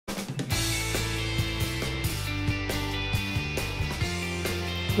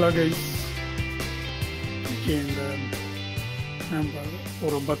Hello guys, இந்த நம்ம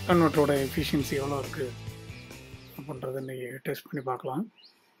ஒரு பக் கன்வெர்ட்டரோட எஃபிஷியன்சி எவ்வளோ இருக்குது அப்படின்றத இன்றைக்கி டெஸ்ட் பண்ணி பார்க்கலாம்.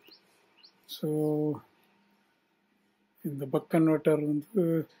 ஸோ இந்த பக் கன்வெர்ட்டர் வந்து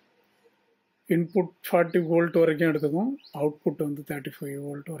இன்புட் 40 வோல்ட் வரைக்கும் எடுத்துக்கும், அவுட்புட் வந்து 35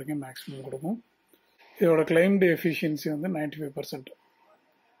 வோல்ட் வரைக்கும் மேக்ஸிமம் கொடுக்கும். இதோட கிளைம்டு எஃபிஷியன்சி வந்து 95%.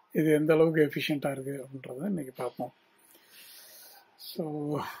 இது எந்த அளவுக்கு எஃபிஷியண்ட்டாக இருக்குது அப்படின்றத இன்றைக்கி பார்ப்போம். ஸோ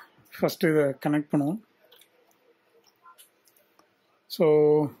ஃபஸ்ட்டு இதை கனெக்ட் பண்ணுவோம். ஸோ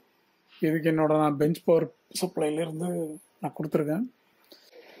இதுக்கு நான் பெஞ்ச் பவர் சப்ளைலேருந்து நான் கொடுத்துருக்கேன்.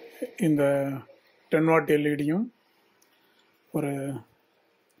 இந்த 10 வாட் எல்இடியும் ஒரு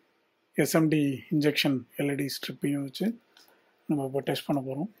எஸ்எம்டி இன்ஜெக்ஷன் எல்இடி ஸ்ட்ரிப்பையும் வச்சு நம்ம இப்போ டெஸ்ட் பண்ண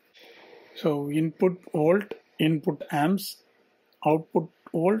போகிறோம். So input volt, input arms, output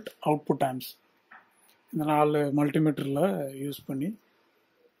volt, output arms, இந்த 4 மல்டிமீட்டரில் யூஸ் பண்ணி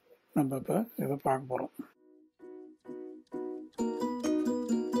நம்ம இப்போ இதை பார்க்க போகிறோம்.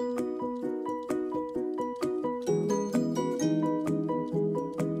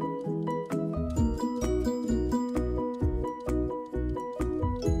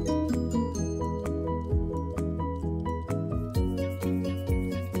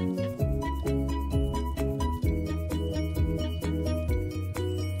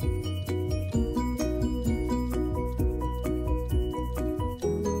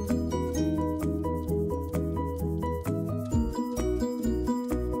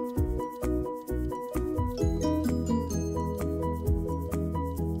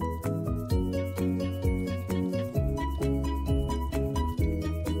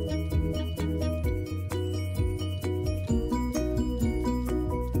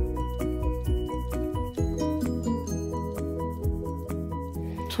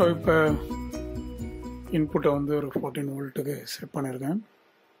 ஸோ இப்போ இன்புட்டை வந்து ஒரு 14 வோல்ட்டுக்கு செட் பண்ணியிருக்கேன்.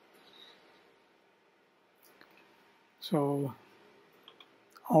 ஸோ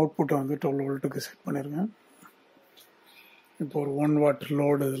அவுட்புட்டை வந்து 12 வோல்ட்டுக்கு செட் பண்ணியிருக்கேன். இப்போ ஒரு 1 வாட்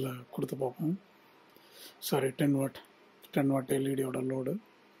லோடு இதில் கொடுத்து பார்ப்போம். Sorry 10 what எல்இடியோட load.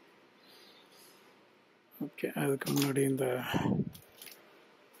 ஓகே, அதுக்கு முன்னாடி இந்த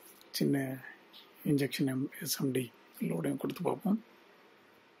சின்ன இன்ஜெக்ஷன் எஸ்எம்டி லோடையும் கொடுத்து பார்ப்போம்.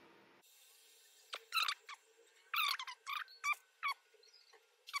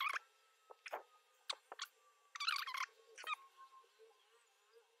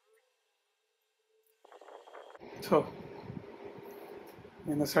 ஸோ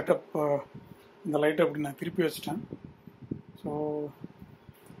இந்த செட்டப், இந்த லைட்டை அப்படி நான் திருப்பி வச்சிட்டேன். ஸோ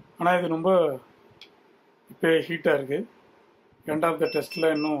ஆனால் இது ரொம்ப இப்போ ஹீட்டாக இருக்குது. எண்ட் ஆஃப் த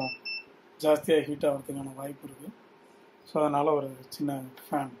டெஸ்ட்டில் இன்னும் ஜாஸ்தியாக ஹீட் ஆகிறதுக்கான வாய்ப்பு இருக்குது. ஸோ அதனால் ஒரு சின்ன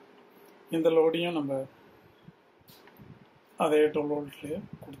ஃபேன், இந்த லோடையும் நம்ம அதே 12 வோல்ட்லேயே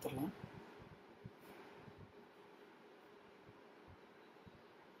கொடுத்துடலாம்.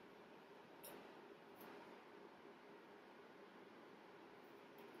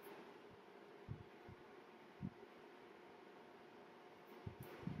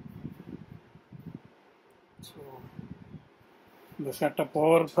 ஸோ இந்த செட்டப்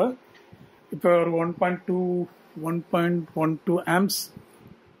பவர் இப்போ ஒரு 1.12 ஆம்ப்ஸ்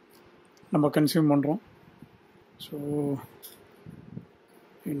நம்ம கன்சியூம் பண்ணுறோம். ஸோ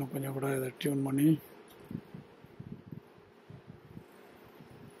இன்னும் கொஞ்சம் கூட இதை டியூன் பண்ணி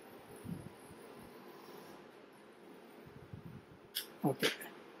ஓகே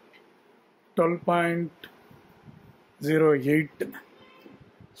 12.08.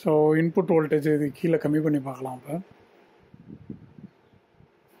 ஸோ இன்புட் வோல்டேஜ் இது கீழே கம்மி பண்ணி பார்க்கலாம். இப்போ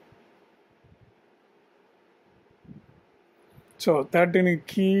ஸோ 13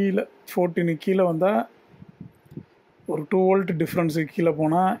 கீழே 14 கீழே வந்தால் ஒரு 2 வோல்ட் டிஃப்ரென்ஸு கீழே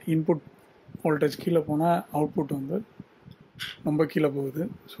போனால், இன்புட் வோல்டேஜ் கீழே போனால் அவுட்புட் வந்து ரொம்ப கீழே போகுது.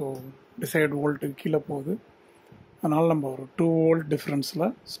 ஸோ டிசைட் வோல்ட்டு கீழே போகுது. அதனால் நம்ம ஒரு 2 வோல்ட் டிஃப்ரென்ஸில்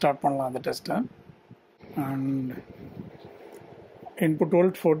ஸ்டார்ட் பண்ணலாம் அந்த டெஸ்ட்டை. And input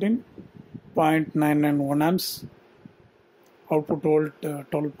volt 14.991 amps, output volt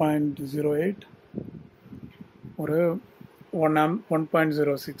 12.08, ஒரு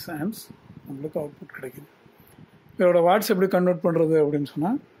 1.06 amps நம்மளுக்கு அவுட்புட் கிடைக்குது. இதோட வாட்ஸ் எப்படி கன்வெர்ட் பண்ணுறது அப்படின்னு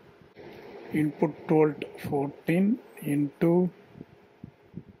சொன்னால், input volt 14 into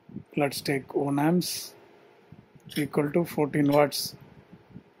let's take 1 amps equal to 14 watts.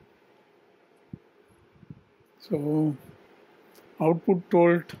 So output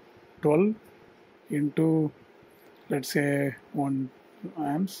volt 12 into let's say 1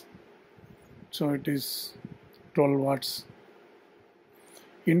 amps, so it is 12 watts.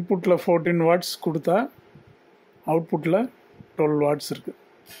 Inputல 14 watts கொடுத்தா அவுட்புட்டில் 12 watts இருக்குது.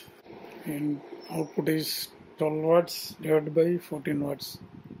 and output is 12 watts divided by 14 watts.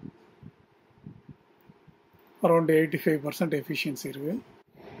 Around 85% efficiency இருக்கு.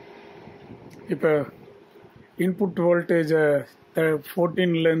 இப்போ input voltage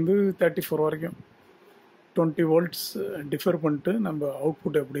 14லேருந்து 34 வரைக்கும் 20 volts differ பண்ணிட்டு நம்ம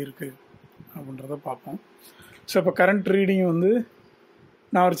output எப்படி இருக்குது அப்படின்றத பார்ப்போம். ஸோ இப்போ கரண்ட் ரீடிங் வந்து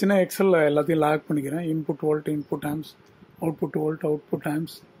நான் ஒரு சின்ன எக்ஸலில் எல்லாத்தையும் லாக் பண்ணிக்கிறேன். Input volt, input arms, output volt, output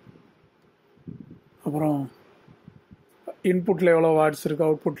arms, அப்புறம் இன்புட்டில் எவ்வளோ வாட்ஸ் இருக்குது,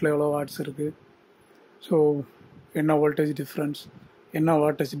 அவுட்புட்டில் எவ்வளோ வாட்ஸ் இருக்குது, ஸோ என்ன வோல்டேஜ் டிஃப்ரென்ஸ், என்ன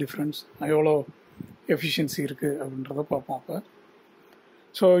வாட்டேஜ் டிஃப்ரென்ஸ், எவ்வளோ எஃபிஷியன்சி இருக்குது அப்படின்றத பார்ப்போம். அப்போ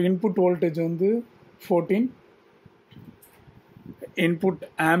ஸோ இன்புட் வோல்டேஜ் வந்து 14, இன்புட்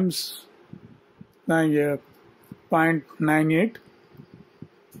ஆம்ஸ் தான் இங்கே 0.98,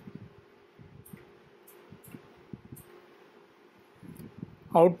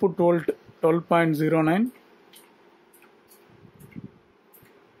 output volt 12.09,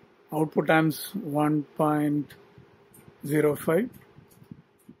 output amps 1.05.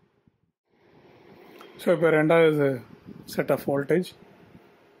 So இப்போ ரெண்டாவது செட் ஆஃப் வோல்டேஜ்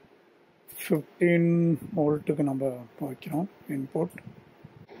 15 வோல்ட்டுக்கு நம்ம வைக்கிறோம். இன்புட்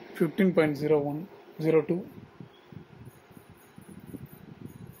 15.0102,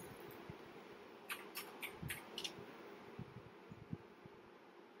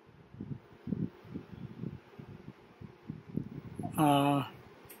 uh,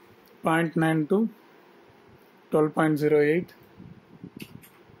 0.92, 12.08,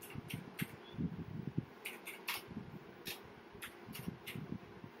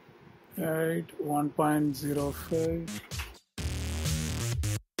 right, 1.05,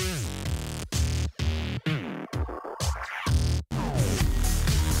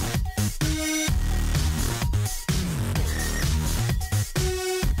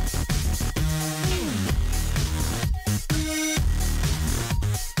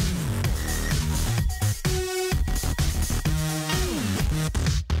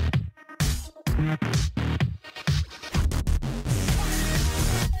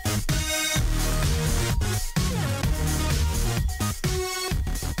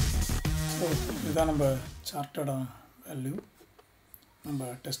 இதுதான் நம்ம சார்ட்டோட வேல்யூ. நம்ம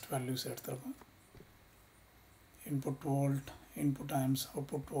டெஸ்ட் வேல்யூஸ் எடுத்துருக்கோம். Input volt, input arms,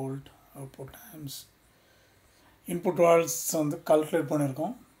 output volt, output arms. Input watts வந்து கால்குலேட்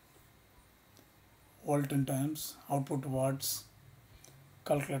பண்ணியிருக்கோம். Volt int arms, output watts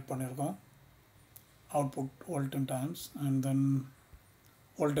calculate பண்ணியிருக்கோம். Output volt int arms and then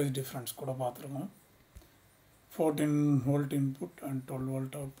voltage difference கூட பார்த்துருக்கோம். 14 volt input and 12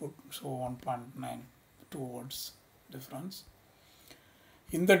 volt output, so 1.92 volts difference.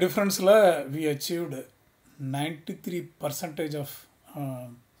 In the difference we achieved 93% of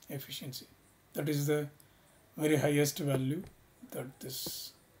efficiency. That is the very highest value that this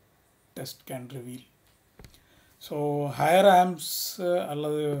test can reveal. So higher amps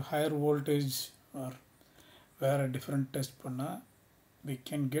அல்லது higher voltage or where a different test பண்ணா we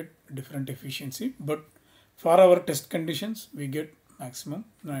can get different efficiency, but for our test conditions we get maximum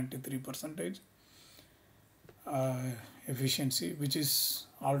 93% efficiency, which is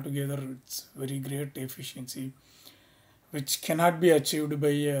altogether it's very great efficiency which cannot be achieved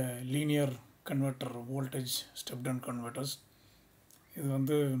by a linear converter, voltage step down converters. இது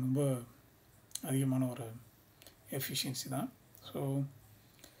வந்து ரொம்ப அதிகமான ஒரு efficiency தான். So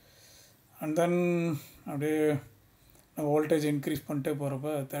and then அப்படியே நம்ம voltage increase பண்ணிட்டே போகிறப்ப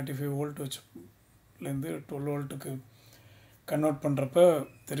 35 வோல்ட் வச்சுலேருந்து 12 வோல்ட்டுக்கு கன்வெர்ட் பண்ணுறப்ப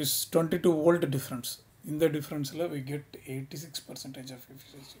தெர் இஸ் 22 வோல்ட் டிஃப்ரென்ஸ். இந்த டிஃப்ரென்ஸில் we get 86% of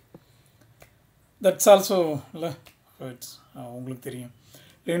efficiency. That's also இல்லை, இட்ஸ் உங்களுக்கு தெரியும்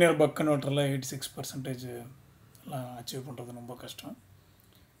லீனியர் பக் கன்வெர்ட்டரில் 86% அச்சீவ் பண்ணுறது ரொம்ப கஷ்டம்.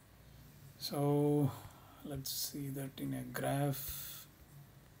 So let's see that in a graph.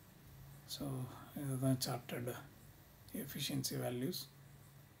 So இதுதான் charted efficiency values.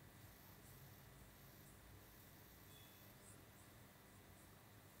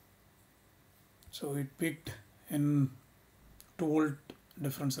 So it peaked in 2 volt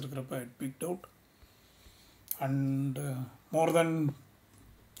difference இருக்கிறப்ப it peaked out, and more than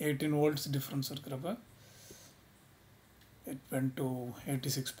 18 volts difference இருக்கிறப்ப it went to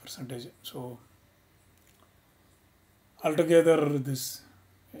 86%. So altogether this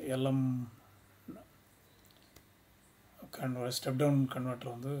LM step down converter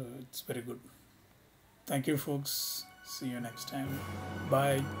வந்து it's very good. Thank you folks, see you next time,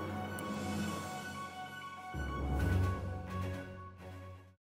 bye.